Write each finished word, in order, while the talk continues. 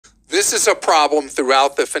This is a problem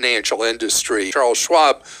throughout the financial industry. Charles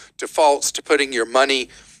Schwab defaults to putting your money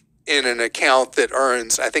in an account that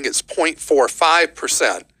earns, I think it's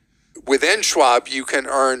 0.45%. Within Schwab, you can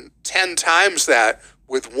earn 10 times that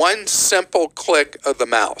with one simple click of the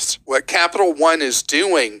mouse. What Capital One is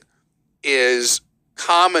doing is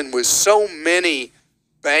common with so many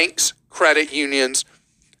banks, credit unions,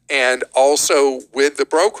 and also with the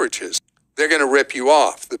brokerages. They're going to rip you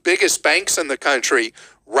off. The biggest banks in the country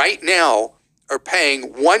right now are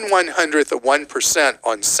paying 1/100th of 1%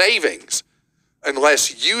 on savings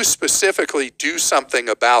unless you specifically do something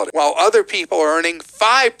about it, while other people are earning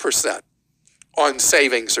 5% on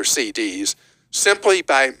savings or CDs simply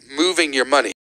by moving your money.